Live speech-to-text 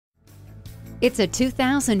It's a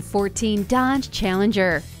 2014 Dodge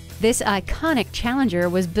Challenger. This iconic Challenger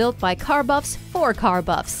was built by car buffs for car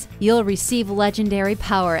buffs. You'll receive legendary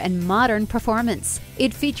power and modern performance.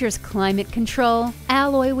 It features climate control,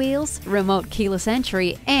 alloy wheels, remote keyless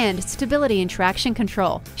entry, and stability and traction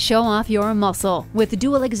control. Show off your muscle with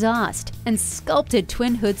dual exhaust and sculpted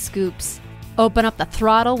twin hood scoops. Open up the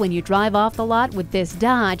throttle when you drive off the lot with this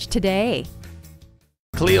Dodge today.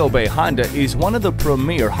 Cleo Bay Honda is one of the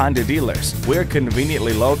premier Honda dealers. We're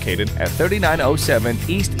conveniently located at 3907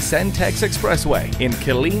 East Centex Expressway in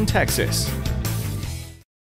Killeen, Texas.